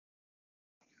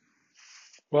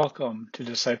Welcome to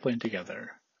Discipling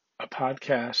Together, a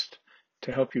podcast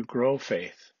to help you grow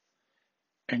faith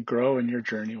and grow in your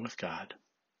journey with God.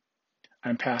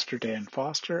 I'm Pastor Dan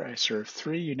Foster. I serve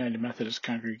 3 United Methodist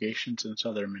congregations in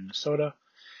southern Minnesota,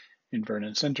 in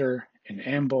Vernon Center, in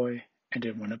Amboy, and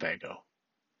in Winnebago.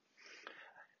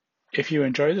 If you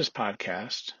enjoy this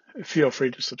podcast, feel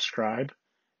free to subscribe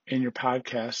in your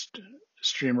podcast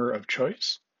streamer of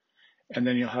choice, and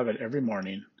then you'll have it every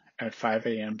morning at 5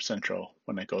 a.m. Central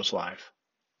when it goes live.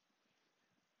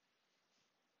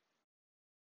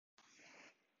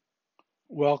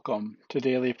 Welcome to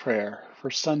Daily Prayer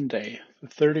for Sunday, the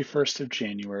 31st of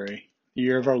January, the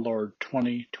year of our Lord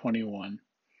 2021,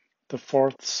 the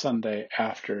 4th Sunday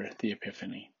after the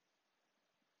Epiphany.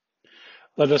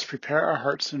 Let us prepare our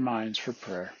hearts and minds for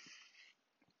prayer.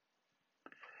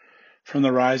 From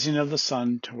the rising of the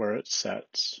sun to where it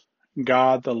sets,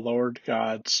 God, the Lord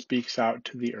God, speaks out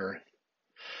to the earth.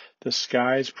 The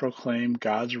skies proclaim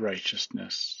God's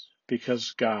righteousness,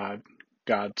 because God,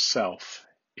 God's self,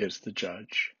 is the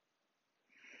judge.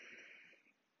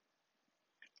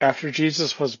 After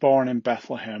Jesus was born in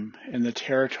Bethlehem in the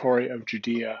territory of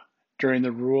Judea during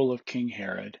the rule of King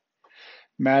Herod,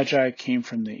 Magi came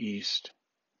from the east.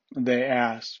 They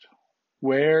asked,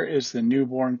 "Where is the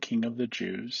newborn King of the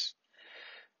Jews?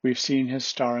 We've seen his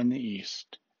star in the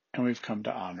east, and we've come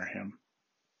to honor him."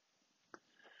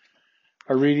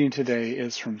 Our reading today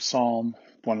is from Psalm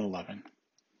 111.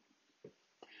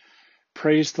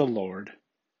 Praise the Lord.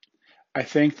 I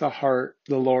thank the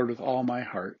Lord with all my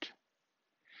heart.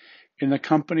 In the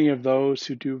company of those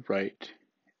who do right,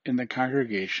 in the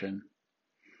congregation,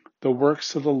 the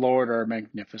works of the Lord are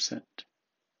magnificent.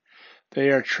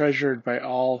 They are treasured by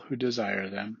all who desire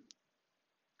them.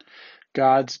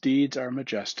 God's deeds are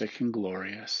majestic and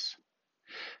glorious.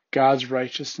 God's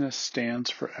righteousness stands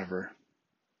forever.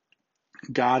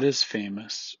 God is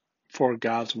famous for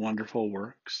God's wonderful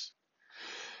works.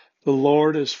 The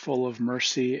Lord is full of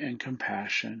mercy and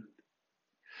compassion.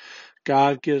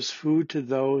 God gives food to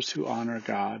those who honor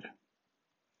God.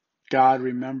 God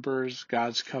remembers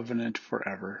God's covenant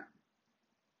forever.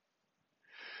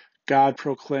 God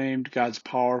proclaimed God's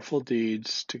powerful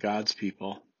deeds to God's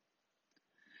people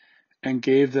and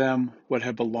gave them what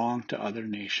had belonged to other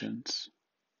nations.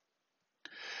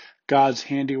 God's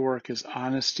handiwork is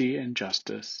honesty and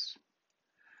justice.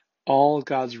 All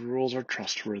God's rules are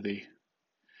trustworthy.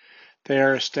 They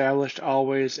are established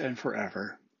always and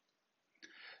forever.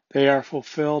 They are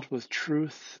fulfilled with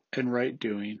truth and right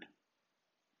doing.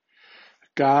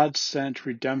 God sent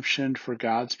redemption for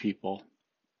God's people.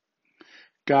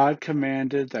 God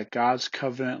commanded that God's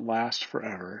covenant last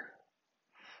forever.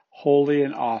 Holy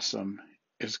and awesome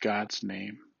is God's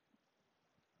name.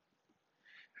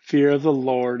 Fear of the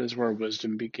Lord is where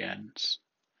wisdom begins.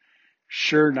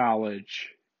 Sure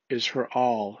knowledge is for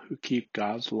all who keep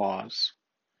God's laws.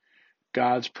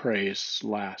 God's praise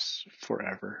lasts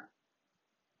forever.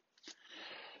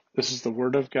 This is the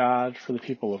word of God for the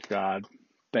people of God.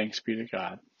 Thanks be to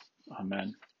God.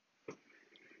 Amen.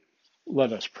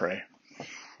 Let us pray.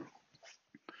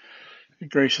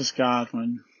 Gracious God,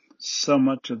 when so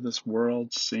much of this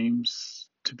world seems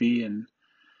to be in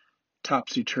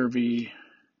topsy-turvy,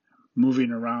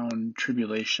 moving around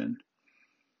tribulation,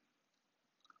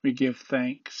 we give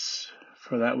thanks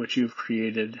for that which you've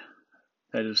created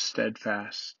that is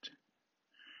steadfast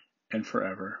and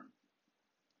forever.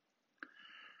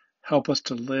 Help us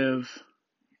to live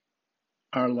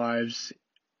our lives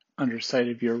under sight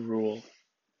of your rule,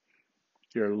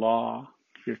 your law,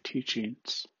 your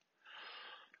teachings,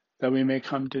 that we may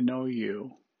come to know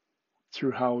you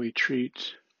through how we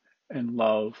treat and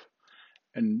love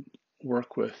and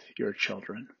work with your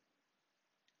children.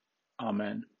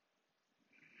 Amen.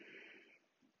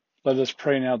 Let us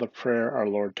pray now the prayer our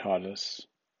Lord taught us.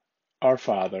 Our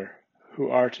Father, who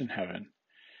art in heaven,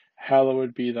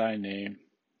 hallowed be thy name.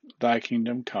 Thy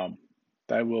kingdom come,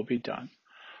 thy will be done,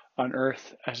 on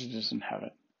earth as it is in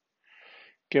heaven.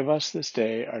 Give us this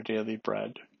day our daily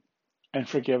bread, and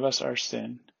forgive us our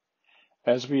sin,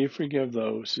 as we forgive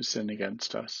those who sin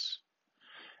against us.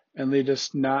 And lead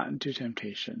us not into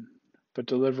temptation, but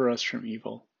deliver us from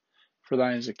evil. For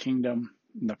thine is the kingdom,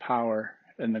 and the power,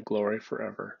 and the glory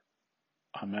forever.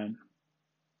 Amen.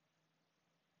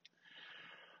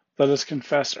 Let us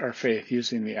confess our faith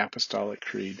using the Apostolic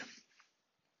Creed.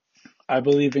 I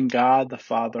believe in God, the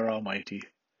Father Almighty,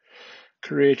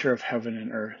 creator of heaven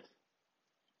and earth.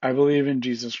 I believe in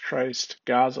Jesus Christ,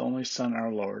 God's only Son,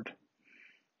 our Lord,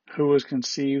 who was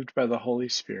conceived by the Holy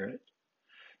Spirit,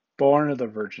 born of the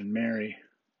Virgin Mary,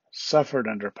 suffered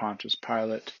under Pontius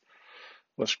Pilate,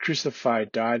 was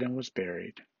crucified, died, and was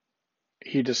buried.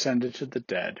 He descended to the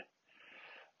dead.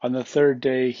 On the third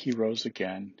day he rose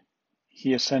again.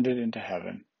 He ascended into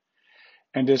heaven,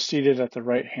 and is seated at the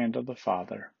right hand of the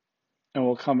Father, and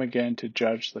will come again to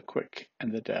judge the quick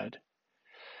and the dead.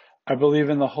 I believe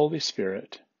in the Holy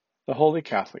Spirit, the Holy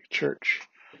Catholic Church,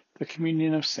 the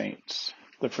communion of saints,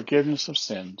 the forgiveness of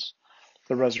sins,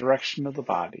 the resurrection of the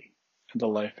body, and the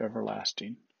life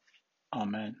everlasting.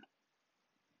 Amen.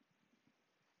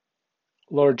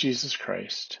 Lord Jesus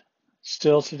Christ,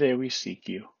 still today we seek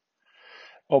you.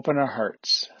 Open our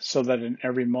hearts so that in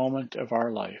every moment of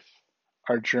our life,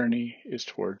 our journey is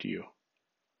toward you.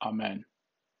 Amen.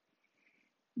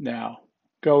 Now,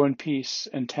 go in peace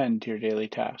and tend to your daily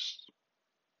tasks.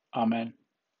 Amen.